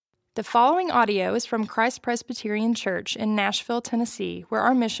The following audio is from Christ Presbyterian Church in Nashville, Tennessee, where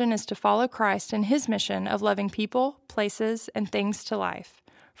our mission is to follow Christ in his mission of loving people, places, and things to life.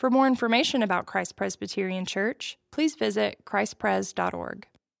 For more information about Christ Presbyterian Church, please visit christpres.org.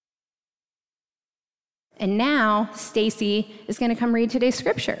 And now, Stacey is going to come read today's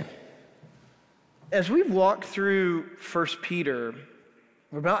scripture. As we walk through 1 Peter,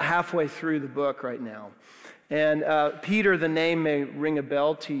 we're about halfway through the book right now. And Peter, the name may ring a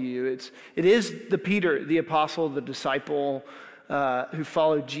bell to you. It is the Peter, the apostle, the disciple who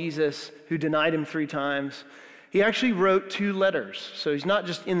followed Jesus, who denied him 3 times. He actually wrote 2 letters. So he's not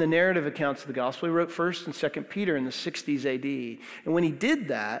just in the narrative accounts of the gospel. He wrote 1st and 2nd Peter in the 60s AD. And when he did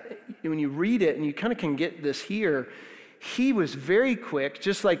that, when you read it, and you kind of can get this here, he was very quick,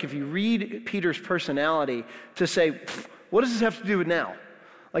 just like if you read Peter's personality, to say, what does this have to do with now?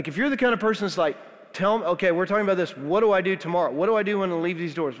 Like if you're the kind of person that's like, tell them, okay, we're talking about this. What do I do tomorrow? What do I do when I leave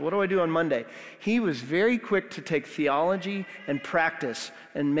these doors? What do I do on Monday? He was very quick to take theology and practice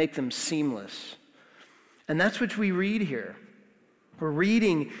and make them seamless. And that's what we read here. We're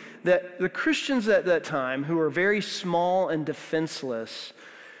reading that the Christians at that time, who were very small and defenseless,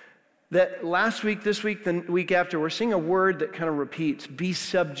 that last week, this week, the week after, we're seeing a word that kind of repeats, be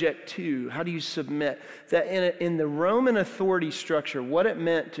subject to. How do you submit? That in the Roman authority structure, what it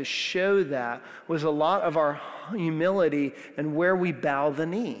meant to show that was a lot of our humility and where we bow the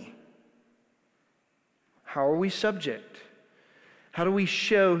knee. How are we subject? How do we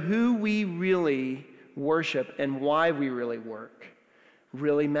show who we really worship and why we really work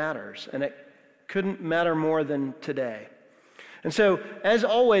really matters? And it couldn't matter more than today. And so, as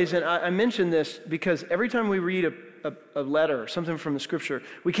always, and I mention this because every time we read a letter or something from the scripture,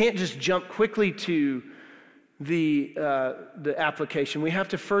 we can't just jump quickly to the application. We have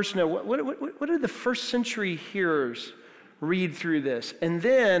to first know, what did the first century hearers read through this? And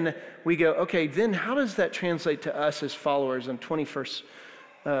then we go, okay, then how does that translate to us as followers in 21st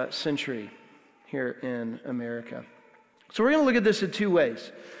century here in America? So we're going to look at this in 2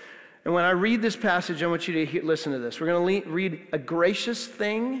 ways. And when I read this passage, I want you to listen to this. We're going to read a gracious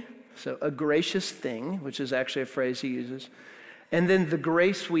thing, so a gracious thing, which is actually a phrase he uses, and then the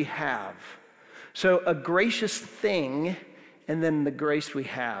grace we have. So a gracious thing, and then the grace we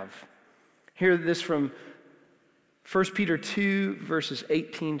have. Hear this from 1 Peter 2, verses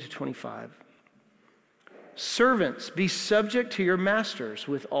 18 to 25. Servants, be subject to your masters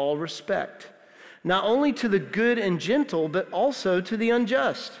with all respect, not only to the good and gentle, but also to the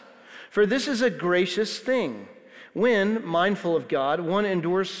unjust. For this is a gracious thing, when, mindful of God, one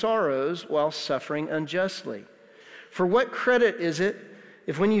endures sorrows while suffering unjustly. For what credit is it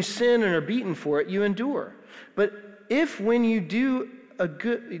if when you sin and are beaten for it, you endure? But if when you do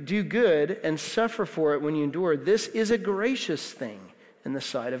good and suffer for it when you endure, this is a gracious thing in the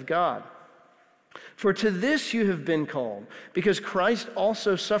sight of God. For to this you have been called, because Christ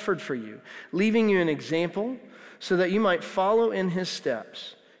also suffered for you, leaving you an example so that you might follow in his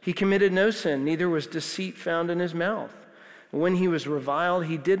steps. He committed no sin, neither was deceit found in his mouth. When he was reviled,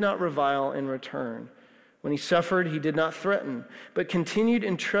 he did not revile in return. When he suffered, he did not threaten, but continued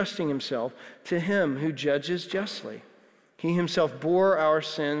entrusting himself to him who judges justly. He himself bore our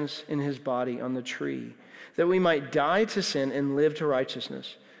sins in his body on the tree, that we might die to sin and live to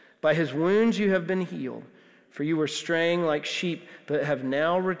righteousness. By his wounds you have been healed, for you were straying like sheep, but have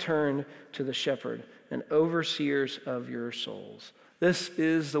now returned to the shepherd and overseers of your souls. This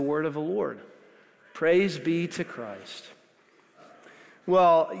is the word of the Lord. Praise be to Christ.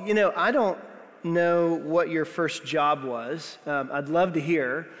 Well, I don't know what your first job was. I'd love to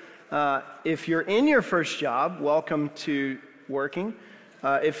hear. If you're in your first job, welcome to working.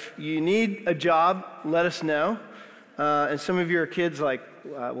 If you need a job, let us know. And some of your kids like,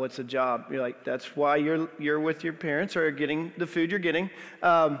 what's a job? You're like, that's why you're with your parents or getting the food you're getting.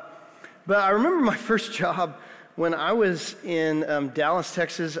 But I remember my first job when I was in Dallas,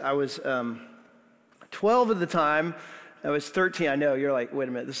 Texas. I was 12 at the time. I was 13. I know, you're like, wait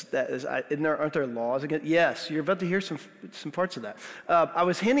a minute, aren't there laws against? Yes, you're about to hear some parts of that. I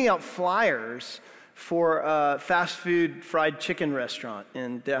was handing out flyers for a fast food fried chicken restaurant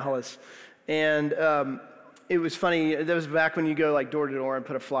in Dallas. And it was funny, that was back when you go like door to door and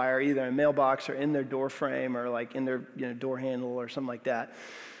put a flyer either in a mailbox or in their door frame or like in their door handle or something like that.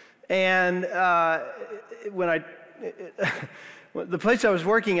 And when the place I was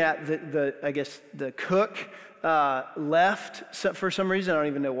working at, I guess the cook left for some reason. I don't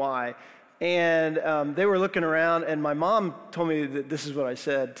even know why. And they were looking around, and my mom told me that this is what I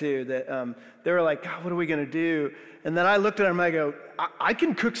said too, that they were like, God, what are we going to do? And then I looked at them and I go, I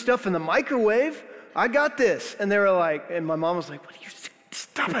can cook stuff in the microwave. I got this. And they were like, and my mom was like, what are you saying?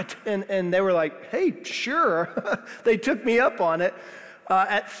 stop it. And they were like, hey, sure. They took me up on it.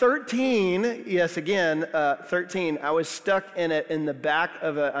 At 13, yes, again, 13, I was stuck in the back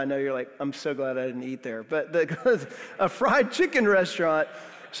of I know you're like, I'm so glad I didn't eat there, but a fried chicken restaurant.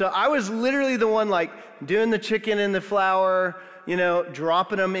 So I was literally the one like doing the chicken in the flour,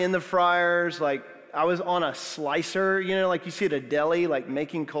 dropping them in the fryers. Like I was on a slicer, like you see at a deli, like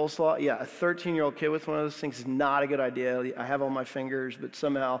making coleslaw. Yeah, a 13-year-old kid with one of those things is not a good idea. I have all my fingers, but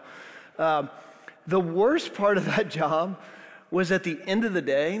somehow. The worst part of that job was at the end of the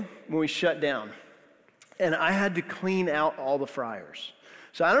day when we shut down, and I had to clean out all the fryers.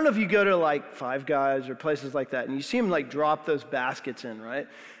 So I don't know if you go to like Five Guys or places like that, and you see them like drop those baskets in, right?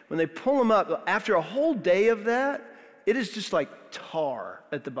 When they pull them up, after a whole day of that, it is just like tar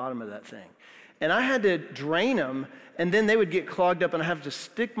at the bottom of that thing. And I had to drain them, and then they would get clogged up, and I have to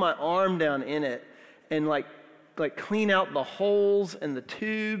stick my arm down in it and like clean out the holes and the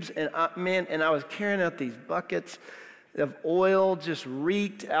tubes, and I was carrying out these buckets of oil, just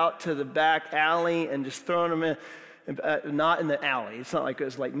reeked out to the back alley and just throwing them in, not in the alley. It's not like it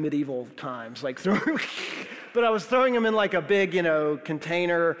was like medieval times, like throwing, but I was throwing them in like a big,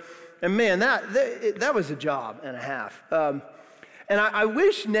 container. And man, that was a job and a half. And I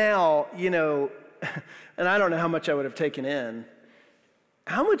wish now, and I don't know how much I would have taken in,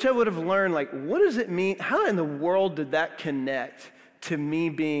 how much I would have learned, like, what does it mean? How in the world did that connect to me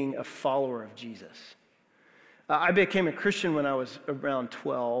being a follower of Jesus? I became a Christian when I was around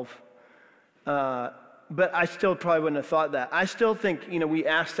 12, but I still probably wouldn't have thought that. I still think, we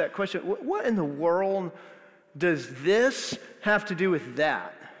asked that question, what in the world does this have to do with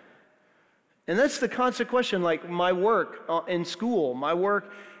that? And that's the constant question, like my work in school, my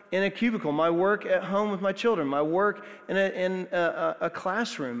work in a cubicle, my work at home with my children, my work in a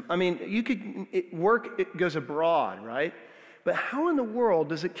classroom. I mean, it goes abroad, right? But how in the world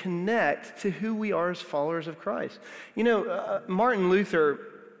does it connect to who we are as followers of Christ? Martin Luther,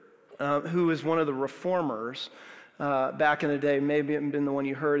 who was one of the reformers back in the day, maybe been the one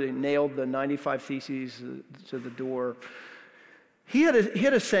you heard, he nailed the 95 Theses to the door. He had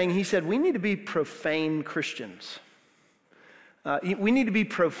a saying, he said, we need to be profane Christians. We need to be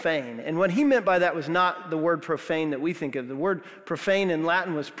profane. And what he meant by that was not the word profane that we think of. The word profane in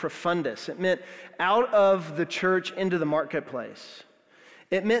Latin was profundus. It meant out of the church into the marketplace.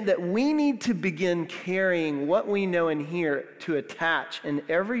 It meant that we need to begin carrying what we know and hear to attach in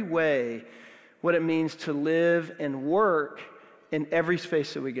every way what it means to live and work in every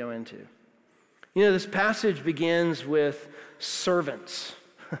space that we go into. This passage begins with servants.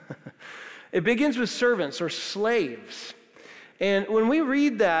 It begins with servants or slaves. And when we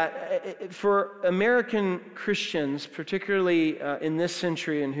read that, for American Christians, particularly in this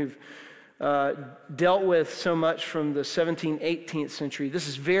century and who've dealt with so much from the 17th, 18th century, this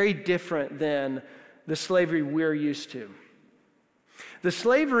is very different than the slavery we're used to. The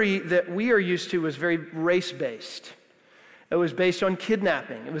slavery that we are used to was very race-based. It was based on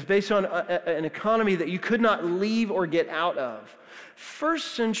kidnapping. It was based on an economy that you could not leave or get out of.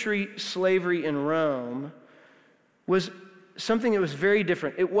 First century slavery in Rome was something that was very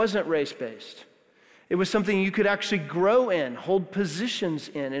different. It wasn't race-based. It was something you could actually grow in, hold positions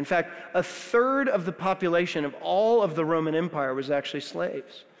in. In fact, a third of the population of all of the Roman Empire was actually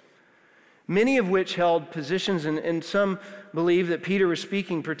slaves, many of which held positions, and some believe that Peter was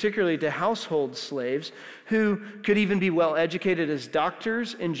speaking particularly to household slaves who could even be well educated as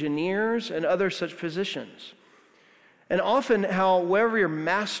doctors, engineers, and other such positions. And often, wherever your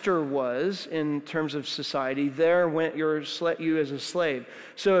master was in terms of society, there went you as a slave.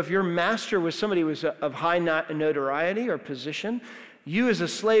 So if your master was somebody who was of high notoriety or position, you as a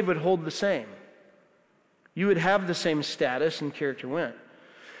slave would hold the same. You would have the same status and character went.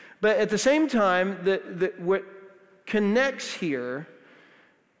 But at the same time, what connects here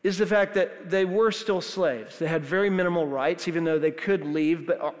is the fact that they were still slaves. They had very minimal rights, even though they could leave,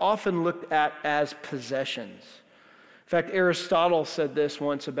 but are often looked at as possessions. In fact, Aristotle said this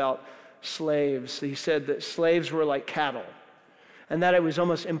once about slaves. He said that slaves were like cattle, and that it was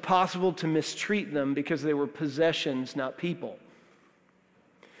almost impossible to mistreat them because they were possessions, not people.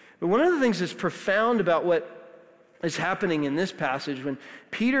 But one of the things that's profound about what is happening in this passage, when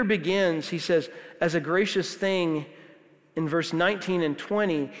Peter begins, he says, as a gracious thing, in verse 19 and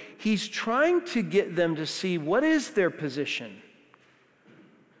 20, he's trying to get them to see what is their position.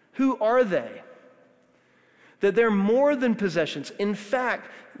 Who are they? That they're more than possessions. In fact,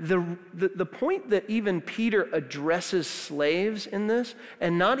 the point that even Peter addresses slaves in this,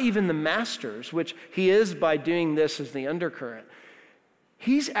 and not even the masters, which he is by doing this as the undercurrent,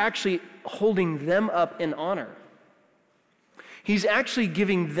 he's actually holding them up in honor. He's actually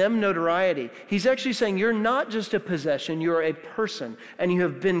giving them notoriety. He's actually saying you're not just a possession, you're a person. And you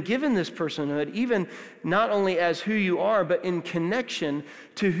have been given this personhood, even not only as who you are, but in connection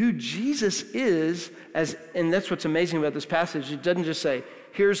to who Jesus is. And that's what's amazing about this passage. It doesn't just say,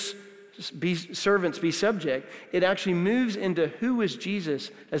 here's be servants, be subject. It actually moves into who is Jesus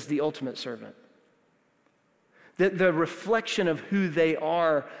as the ultimate servant. The reflection of who they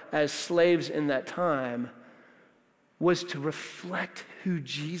are as slaves in that time was to reflect who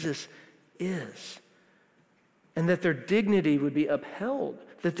Jesus is, and that their dignity would be upheld,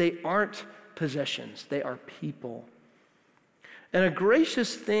 that they aren't possessions, they are people. And a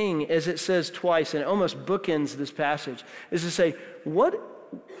gracious thing, as it says twice, and it almost bookends this passage, is to say, what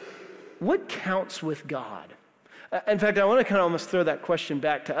counts with God? In fact, I want to kind of almost throw that question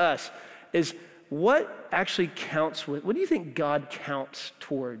back to us, is what actually counts with, what do you think God counts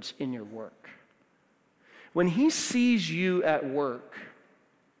towards in your work? When he sees you at work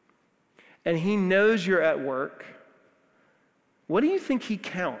and he knows you're at work, what do you think he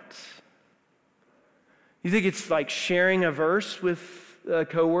counts? You think it's like sharing a verse with a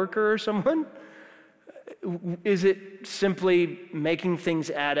coworker or someone? Is it simply making things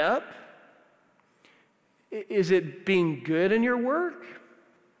add up? Is it being good in your work?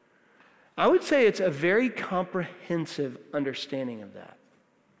 I would say it's a very comprehensive understanding of that.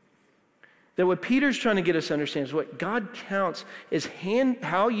 That what Peter's trying to get us to understand is what God counts is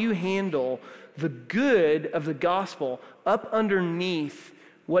how you handle the good of the gospel up underneath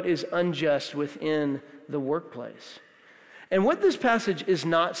what is unjust within the workplace. And what this passage is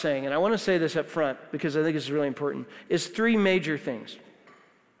not saying, and I want to say this up front because I think it's really important, is three major things.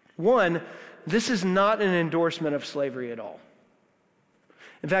 One, this is not an endorsement of slavery at all.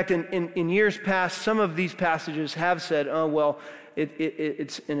 In fact, in years past, some of these passages have said, oh, well,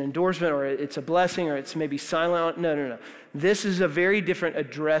 it's an endorsement or it's a blessing or it's maybe silent. No. This is a very different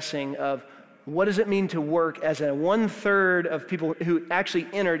addressing of what does it mean to work as a 1/3 of people who actually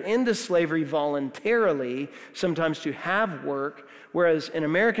entered into slavery voluntarily, sometimes to have work, whereas in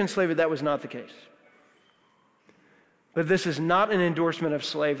American slavery, that was not the case. But this is not an endorsement of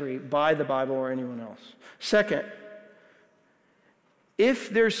slavery by the Bible or anyone else. Second,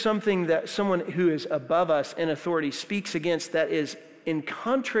 if there's something that someone who is above us in authority speaks against that is in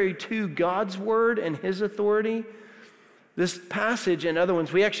contrary to God's word and his authority, this passage and other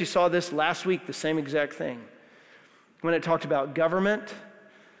ones, we actually saw this last week, the same exact thing. When it talked about government,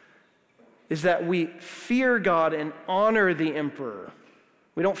 is that we fear God and honor the emperor.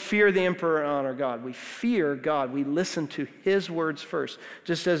 We don't fear the emperor and honor God. We fear God. We listen to his words first,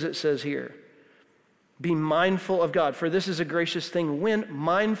 just as it says here. Be mindful of God, for this is a gracious thing when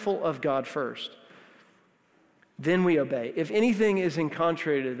mindful of God first. Then we obey. If anything is in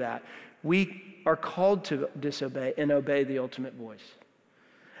contrary to that, we are called to disobey and obey the ultimate voice.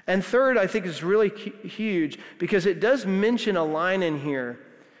 And third, I think is really huge because it does mention a line in here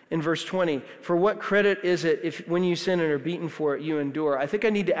in verse 20. For what credit is it if when you sin and are beaten for it, you endure? I think I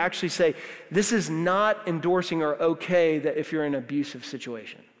need to actually say this is not endorsing or okay that if you're in an abusive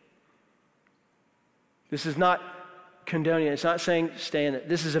situation. This is not condoning it. It's not saying stay in it.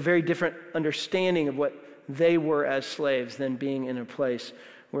 This is a very different understanding of what they were as slaves than being in a place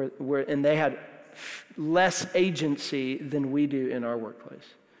where and they had less agency than we do in our workplace.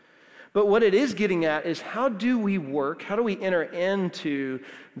 But what it is getting at is how do we work? How do we enter into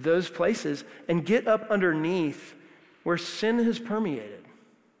those places and get up underneath where sin has permeated,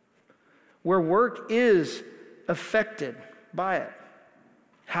 where work is affected by it?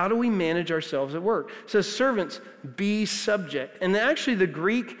 How do we manage ourselves at work? It says, servants, be subject. And actually the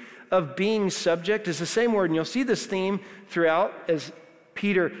Greek of being subject is the same word. And you'll see this theme throughout as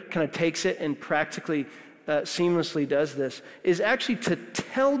Peter kind of takes it and practically, seamlessly does this, is actually to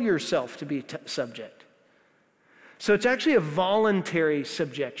tell yourself to be subject. So it's actually a voluntary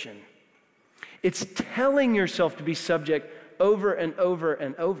subjection. It's telling yourself to be subject over and over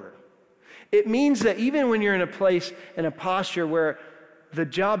and over. It means that even when you're in a place, in a posture where the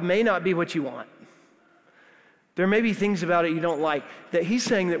job may not be what you want, there may be things about it you don't like, that he's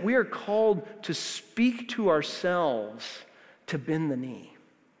saying that we are called to speak to ourselves to bend the knee,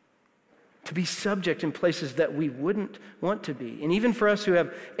 to be subject in places that we wouldn't want to be. And even for us who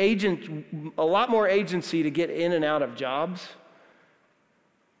have a lot more agency to get in and out of jobs,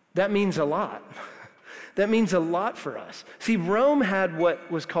 that means a lot. That means a lot for us. See, Rome had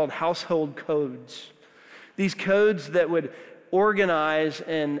what was called household codes. These codes that would organize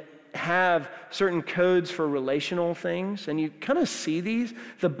and have certain codes for relational things. And you kind of see these.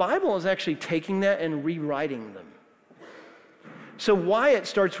 The Bible is actually taking that and rewriting them So why it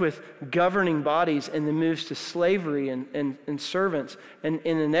starts with governing bodies and then moves to slavery and servants, and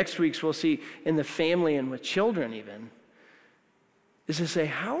in the next weeks we'll see in the family and with children even, is to say,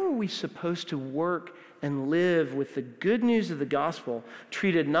 how are we supposed to work and live with the good news of the gospel,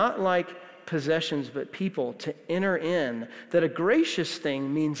 treated not like possessions but people, to enter in, that a gracious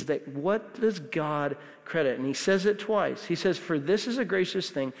thing means that what does God credit? And he says it twice. He says, for this is a gracious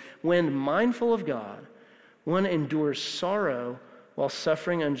thing when mindful of God, one endures sorrow while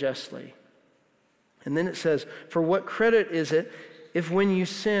suffering unjustly. And then it says, for what credit is it if when you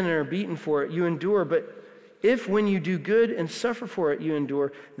sin and are beaten for it, you endure, but if when you do good and suffer for it, you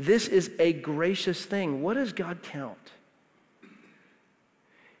endure, this is a gracious thing. What does God count?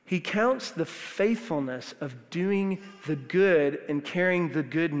 He counts the faithfulness of doing the good and carrying the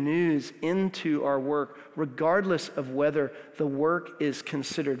good news into our work, regardless of whether the work is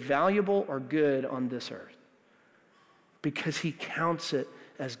considered valuable or good on this earth. Because he counts it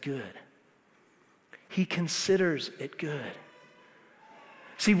as good. He considers it good.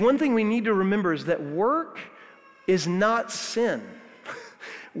 See, one thing we need to remember is that work is not sin.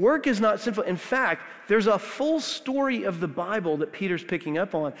 Work is not sinful. In fact, there's a full story of the Bible that Peter's picking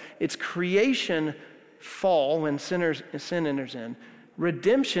up on. It's creation, fall, when sin enters in.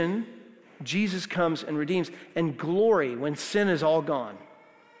 Redemption, Jesus comes and redeems. And glory, when sin is all gone.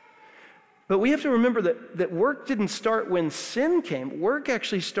 But we have to remember that work didn't start when sin came. Work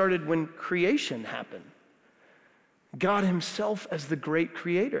actually started when creation happened. God himself as the great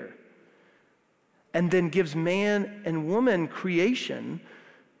creator. And then gives man and woman creation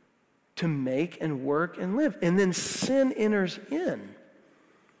to make and work and live. And then sin enters in.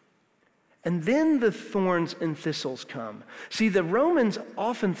 And then the thorns and thistles come. See, the Romans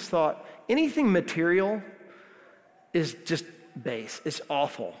often thought anything material is just base. It's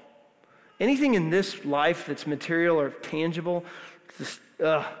awful. Anything in this life that's material or tangible, just,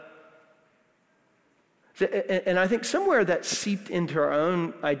 and I think somewhere that seeped into our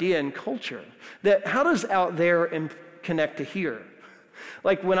own idea and culture. That how does out there connect to here?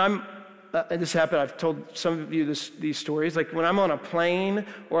 Like when I'm, and this happened, I've told some of you these stories, like when I'm on a plane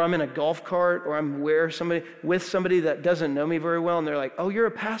or I'm in a golf cart or I'm with somebody that doesn't know me very well and they're like, oh, you're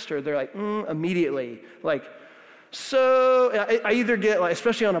a pastor. They're like, immediately. Like, so I either get, like,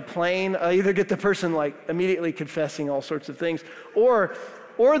 especially on a plane, I either get the person like immediately confessing all sorts of things, or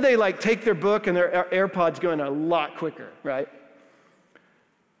they like take their book and their AirPods going a lot quicker, right?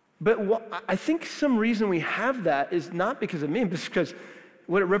 But I think some reason we have that is not because of me, but because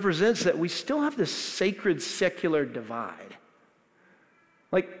what it represents that we still have this sacred secular divide.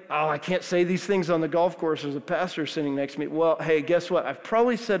 Like, oh, I can't say these things on the golf course as a pastor sitting next to me. Well, hey, guess what? I've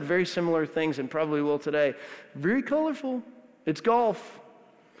probably said very similar things and probably will today. Very colorful. It's golf.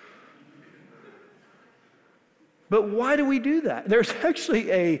 But why do we do that? There's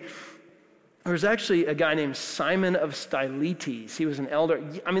actually a guy named Simon of Stylites. He was an elder.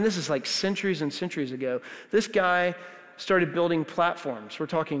 I mean, this is like centuries and centuries ago. This guy started building platforms. We're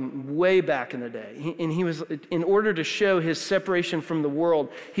talking way back in the day. And he was, in order to show his separation from the world,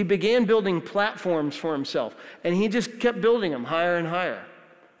 he began building platforms for himself. And he just kept building them higher and higher,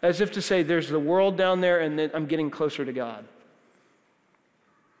 as if to say, there's the world down there and then I'm getting closer to God.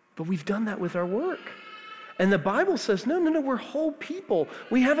 But we've done that with our work. And the Bible says, no, we're whole people.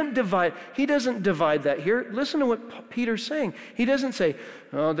 We haven't divided. He doesn't divide that here. Listen to what Peter's saying. He doesn't say,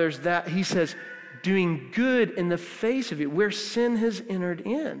 oh, there's that. He says, doing good in the face of it, where sin has entered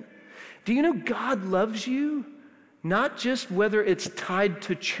in. Do you know God loves you, not just whether it's tied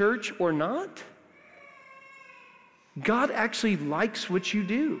to church or not? God actually likes what you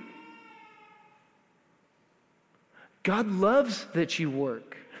do. God loves that you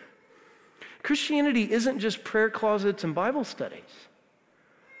work. Christianity isn't just prayer closets and Bible studies.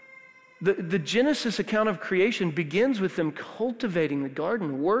 The Genesis account of creation begins with them cultivating the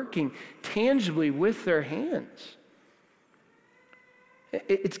garden, working tangibly with their hands.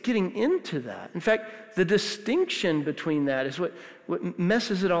 It's getting into that. In fact, the distinction between that is what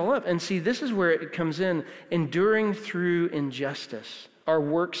messes it all up. And see, this is where it comes in, enduring through injustice, our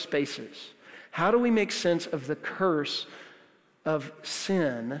workspaces. How do we make sense of the curse of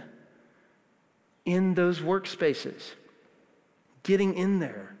sin in those workspaces? Getting in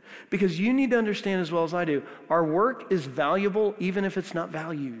there. Because you need to understand as well as I do, our work is valuable even if it's not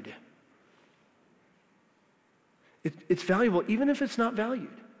valued. It's valuable even if it's not valued.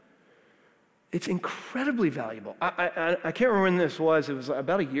 It's incredibly valuable. I can't remember when this was. It was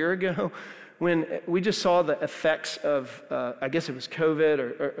about a year ago when we just saw the effects of, I guess it was COVID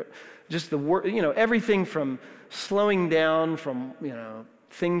or just the work, everything from slowing down, from,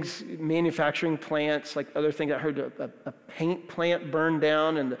 things, manufacturing plants, like other things. I heard a paint plant burned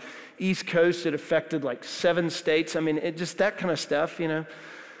down in the East Coast. It affected like 7 states. I mean, just that kind of stuff, you know.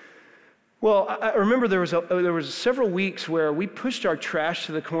 Well, I remember there was several weeks where we pushed our trash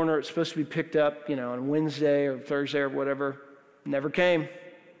to the corner. It's supposed to be picked up, you know, on Wednesday or Thursday or whatever. Never came.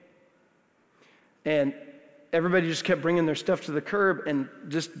 And everybody just kept bringing their stuff to the curb, and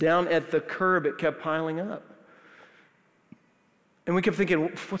just down at the curb, it kept piling up. And we kept thinking,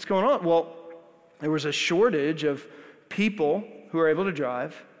 what's going on? Well, there was a shortage of people who are able to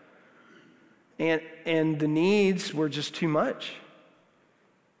drive, and the needs were just too much.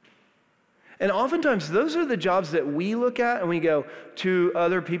 And oftentimes, those are the jobs that we look at and we go to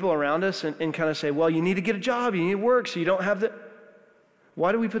other people around us and kind of say, well, you need to get a job, you need to work, so you don't have the...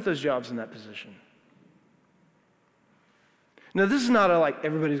 Why do we put those jobs in that position? Now, this is not like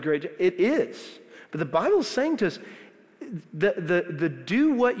everybody's great job. It is. But the Bible is saying to us, the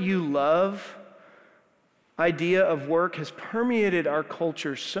do what you love idea of work has permeated our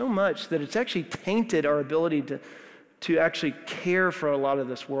culture so much that it's actually tainted our ability to actually care for a lot of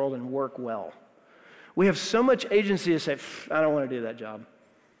this world and work well. We have so much agency to say, I don't want to do that job.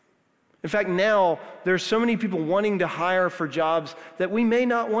 In fact, now there's so many people wanting to hire for jobs that we may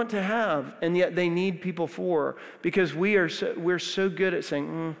not want to have, and yet they need people for, because we're so good at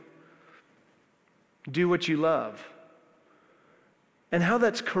saying, do what you love. And how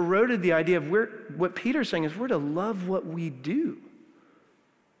that's corroded the idea of what Peter's saying is we're to love what we do.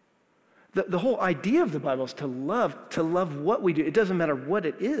 The whole idea of the Bible is to love what we do. It doesn't matter what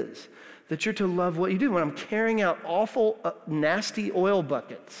it is, that you're to love what you do. When I'm carrying out awful, nasty oil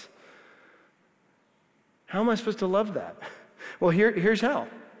buckets, how am I supposed to love that? Well, here's how.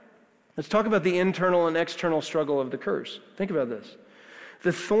 Let's talk about the internal and external struggle of the curse. Think about this.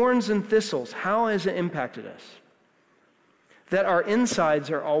 The thorns and thistles, how has it impacted us? That our insides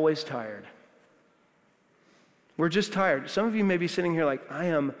are always tired. We're just tired. Some of you may be sitting here like, I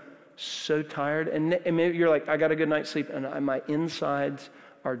am so tired. And maybe you're like, I got a good night's sleep, and my insides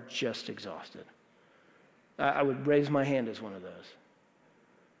are just exhausted. I would raise my hand as one of those.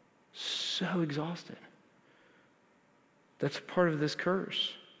 So exhausted. That's part of this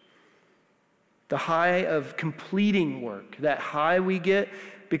curse. The high of completing work, that high we get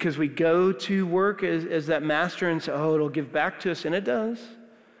because we go to work as that master and say, it'll give back to us, and it does.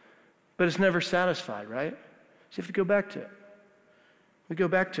 But it's never satisfied, right? So you have to go back to it. We go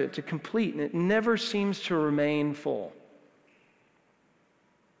back to it to complete, and it never seems to remain full.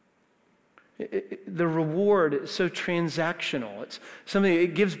 The reward is so transactional. It's something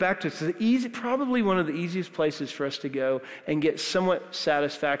it gives back to us. It's probably one of the easiest places for us to go and get somewhat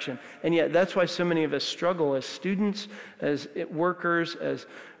satisfaction. And yet that's why so many of us struggle as students, as workers, as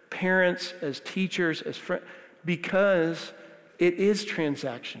parents, as teachers, as friends, because it is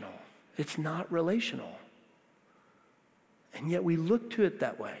transactional. It's not relational. And yet we look to it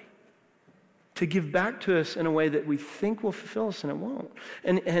that way, to give back to us in a way that we think will fulfill us, and it won't.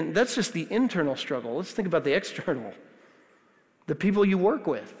 And that's just the internal struggle. Let's think about the external. The people you work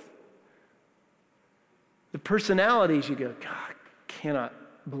with. The personalities you go, God, I cannot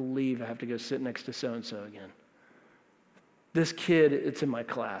believe I have to go sit next to so-and-so again. This kid, it's in my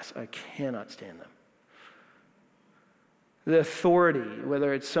class. I cannot stand them. The authority,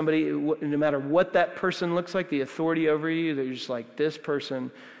 whether it's somebody, no matter what that person looks like, the authority over you, they're just like, this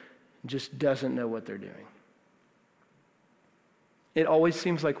person just doesn't know what they're doing. It always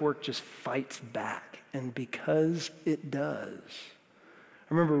seems like work just fights back, and because it does.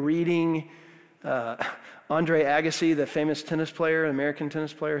 I remember reading Andre Agassi, the famous tennis player, American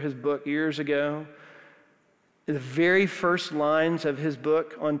tennis player, his book years ago. The very first lines of his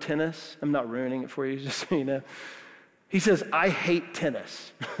book on tennis, I'm not ruining it for you, just so you know. He says, I hate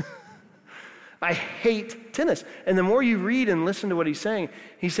tennis. I hate tennis. And the more you read and listen to what he's saying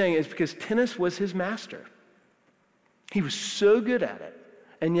it's because tennis was his master. He was so good at it,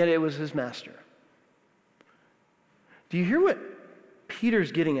 and yet it was his master. Do you hear what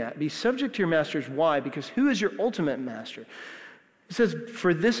Peter's getting at? Be subject to your masters. Why? Because who is your ultimate master? It says,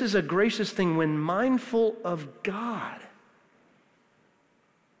 for this is a gracious thing when mindful of God.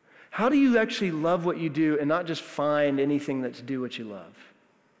 How do you actually love what you do and not just find anything that's do what you love?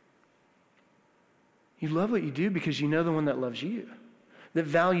 You love what you do because you know the one that loves you, that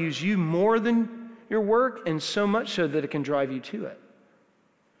values you more than your work, and so much so that it can drive you to it.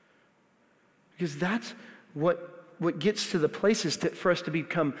 Because that's what gets to the places for us to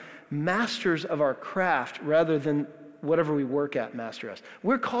become masters of our craft rather than whatever we work at master us.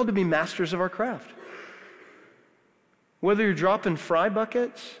 We're called to be masters of our craft. Whether you're dropping fry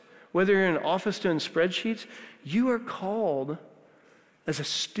buckets, whether you're in an office doing spreadsheets, you are called as a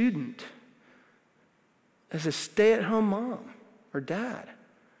student, as a stay-at-home mom or dad,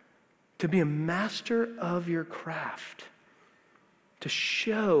 to be a master of your craft, to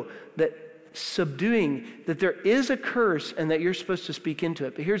show that subduing, that there is a curse and that you're supposed to speak into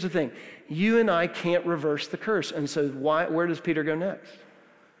it. But here's the thing, you and I can't reverse the curse. And so where does Peter go next?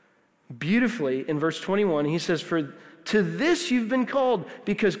 Beautifully, in verse 21, he says, "For to this you've been called,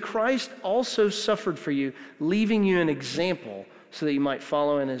 because Christ also suffered for you, leaving you an example so that you might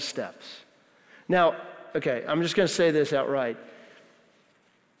follow in his steps." Now, okay, I'm just going to say this outright.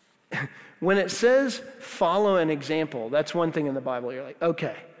 When it says follow an example, that's one thing in the Bible. You're like,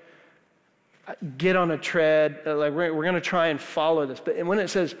 okay, get on a tread, like we're going to try and follow this. But when it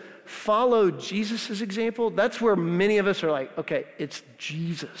says follow Jesus' example, that's where many of us are like, okay, it's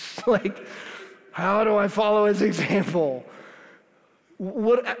Jesus. Like, how do I follow his example?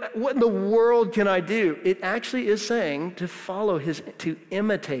 What in the world can I do? It actually is saying to follow his, to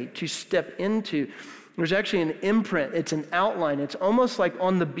imitate, to step into. There's actually an imprint. It's an outline. It's almost like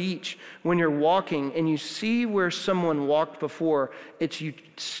on the beach when you're walking and you see where someone walked before. It's you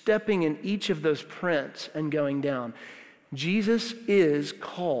stepping in each of those prints and going down. Jesus is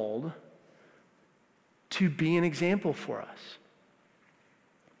called to be an example for us.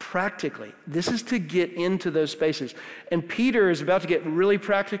 Practically. This is to get into those spaces. And Peter is about to get really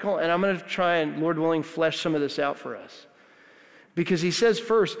practical, and I'm going to try and, Lord willing, flesh some of this out for us. Because he says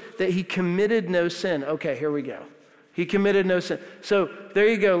first that he committed no sin. Okay, here we go. He committed no sin. So there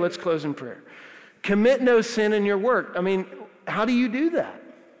you go. Let's close in prayer. Commit no sin in your work. I mean, how do you do that?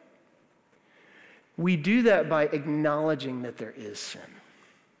 We do that by acknowledging that there is sin.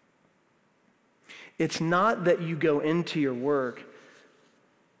 It's not that you go into your work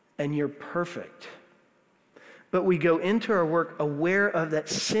and you're perfect. But we go into our work aware of that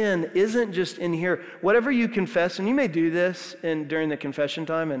sin isn't just in here. Whatever you confess, and you may do this during the confession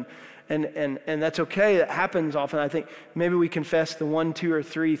time, and that's okay. That happens often. I think maybe we confess the 1, 2, or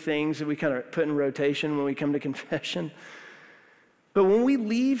 3 things that we kind of put in rotation when we come to confession. But when we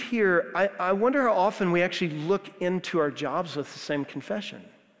leave here, I wonder how often we actually look into our jobs with the same confession.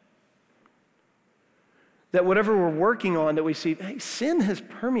 That whatever we're working on, that we see, hey, sin has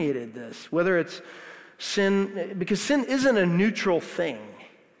permeated this, whether it's sin, because sin isn't a neutral thing.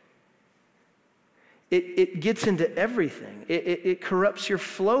 It gets into everything. It corrupts your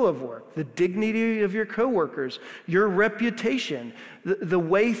flow of work, the dignity of your coworkers, your reputation, the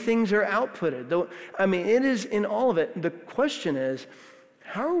way things are outputted. It is in all of it. The question is,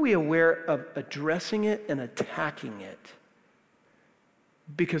 how are we aware of addressing it and attacking it?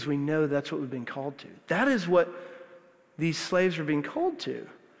 Because we know that's what we've been called to. That is what these slaves are being called to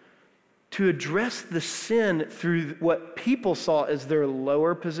address the sin through what people saw as their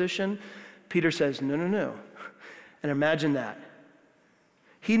lower position. Peter says, no. And imagine that.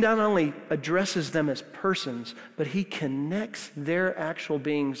 He not only addresses them as persons, but he connects their actual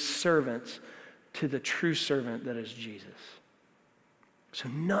being servants to the true servant that is Jesus. So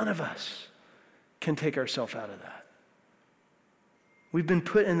none of us can take ourselves out of that. We've been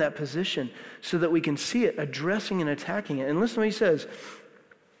put in that position so that we can see it, addressing and attacking it. And listen to what he says.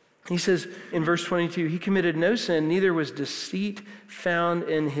 He says in verse 22, he committed no sin, neither was deceit found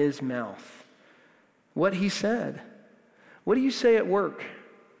in his mouth. What he said. What do you say at work?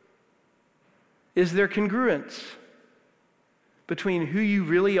 Is there congruence between who you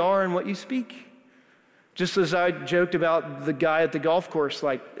really are and what you speak? Just as I joked about the guy at the golf course,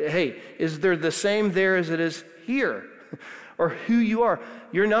 like, hey, is there the same there as it is here? Or who you are?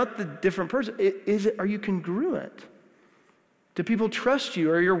 You're not the different person. Are you congruent? Do people trust you?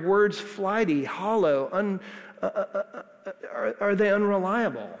 Are your words flighty, hollow? Are they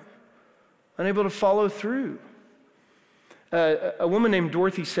unreliable? Unable to follow through? A woman named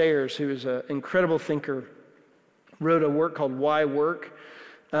Dorothy Sayers, who is an incredible thinker, wrote a work called Why Work?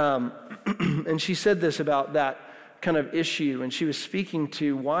 And she said this about that kind of issue. And she was speaking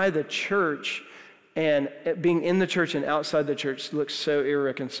to why the church and being in the church and outside the church looks so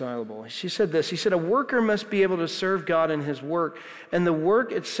irreconcilable. She said this, she said, a worker must be able to serve God in his work, and the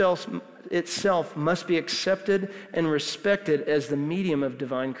work itself must be accepted and respected as the medium of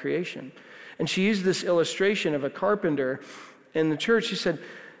divine creation. And she used this illustration of a carpenter in the church. She said,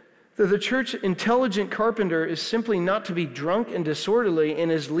 the church intelligent carpenter is simply not to be drunk and disorderly in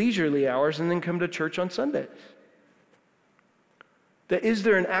his leisurely hours and then come to church on Sundays. That is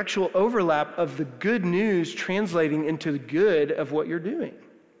there an actual overlap of the good news translating into the good of what you're doing?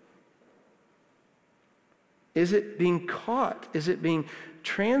 Is it being caught? Is it being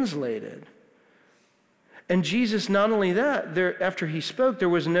translated? And Jesus, not only that, after he spoke, there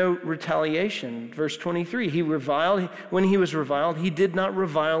was no retaliation. Verse 23, when he was reviled, he did not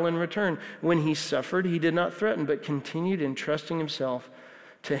revile in return. When he suffered, he did not threaten, but continued entrusting himself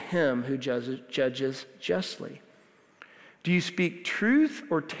to him who judges justly. Do you speak truth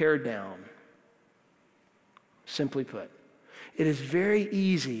or tear down? Simply put, it is very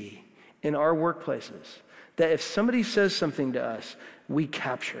easy in our workplaces that if somebody says something to us, we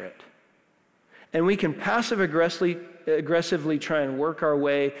capture it. And we can passive-aggressively try and work our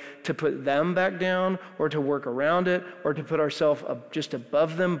way to put them back down or to work around it or to put ourselves just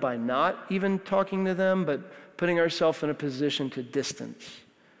above them by not even talking to them, but putting ourselves in a position to distance,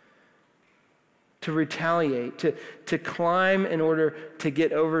 to retaliate, to climb in order to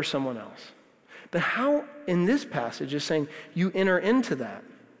get over someone else. But how, in this passage, is saying you enter into that.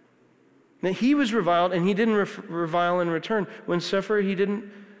 That he was reviled and he didn't revile in return. When suffered, he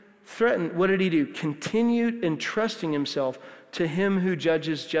didn't threaten. What did he do? Continued entrusting himself to him who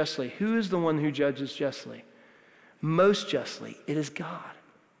judges justly. Who is the one who judges justly? Most justly, it is God.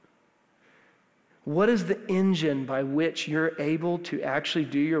 What is the engine by which you're able to actually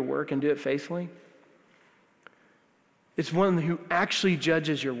do your work and do it faithfully? It's one who actually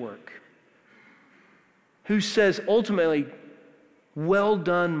judges your work. Who says ultimately, "Well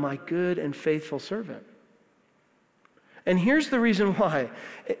done, my good and faithful servant." And here's the reason why.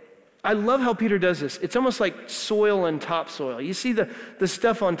 I love how Peter does this. It's almost like soil and topsoil. You see the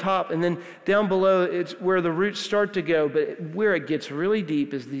stuff on top, and then down below, it's where the roots start to go, but where it gets really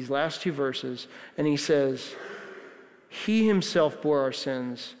deep is these last two verses. And he says, he himself bore our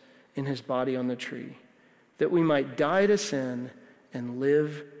sins in his body on the tree, that we might die to sin and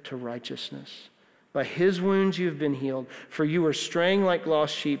live to righteousness. By his wounds you have been healed, for you were straying like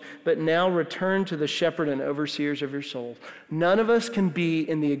lost sheep, but now return to the shepherd and overseers of your souls. None of us can be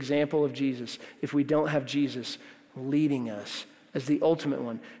in the example of Jesus if we don't have Jesus leading us as the ultimate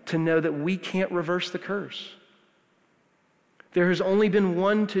one, to know that we can't reverse the curse. There has only been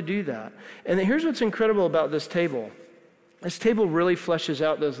one to do that. And here's what's incredible about this table. This table really fleshes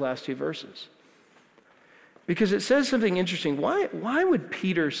out those last two verses. Because it says something interesting. Why would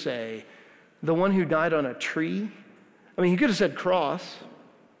Peter say, the one who died on a tree? I mean, he could have said cross.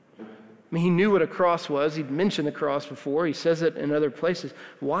 I mean, he knew what a cross was. He'd mentioned the cross before. He says it in other places.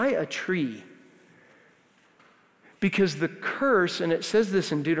 Why a tree? Because the curse, and it says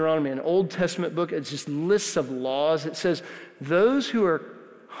this in Deuteronomy, an Old Testament book, it's just lists of laws. It says, those who are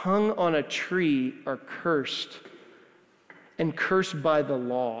hung on a tree are cursed, and cursed by the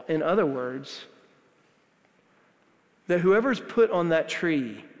law. In other words, that whoever's put on that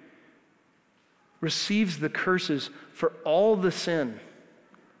tree receives the curses for all the sin.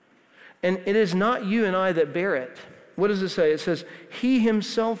 And it is not you and I that bear it. What does it say? It says, he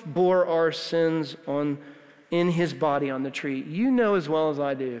himself bore our sins in his body on the tree. You know as well as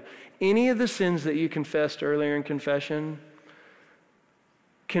I do, any of the sins that you confessed earlier in confession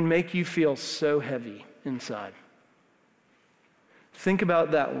can make you feel so heavy inside. Think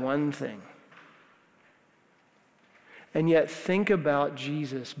about that one thing. And yet think about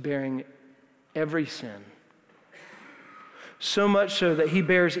Jesus bearing every sin. So much so that he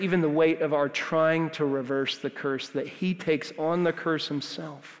bears even the weight of our trying to reverse the curse, that he takes on the curse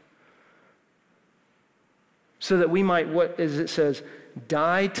himself. So that we might, as it says,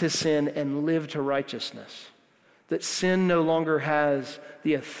 die to sin and live to righteousness. That sin no longer has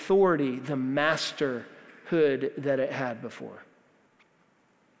the authority, the masterhood that it had before.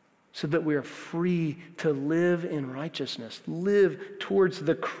 So that we are free to live in righteousness, live towards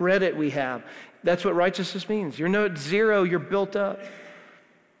the credit we have. That's what righteousness means. You're not zero, you're built up.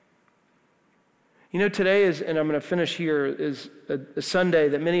 You know, today is, and I'm going to finish here, is a Sunday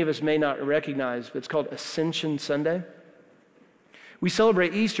that many of us may not recognize, but it's called Ascension Sunday. We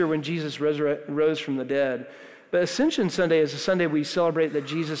celebrate Easter when Jesus rose from the dead. But Ascension Sunday is a Sunday we celebrate that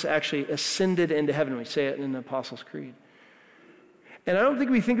Jesus actually ascended into heaven. We say it in the Apostles' Creed. And I don't think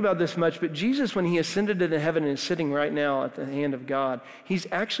we think about this much, but Jesus, when he ascended into heaven and is sitting right now at the hand of God, he's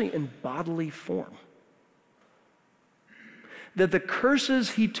actually in bodily form. That the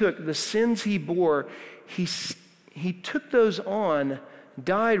curses he took, the sins he bore, he took those on,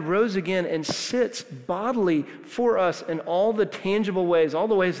 died, rose again, and sits bodily for us in all the tangible ways, all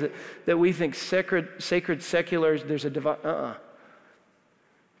the ways that we think sacred, secular, there's a divine,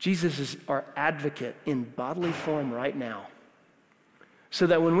 Jesus is our advocate in bodily form right now. So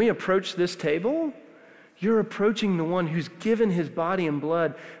that when we approach this table, you're approaching the one who's given his body and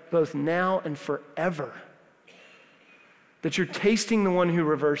blood both now and forever. That you're tasting the one who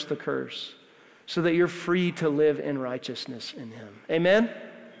reversed the curse so that you're free to live in righteousness in him. Amen?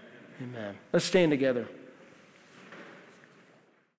 Amen. Let's stand together.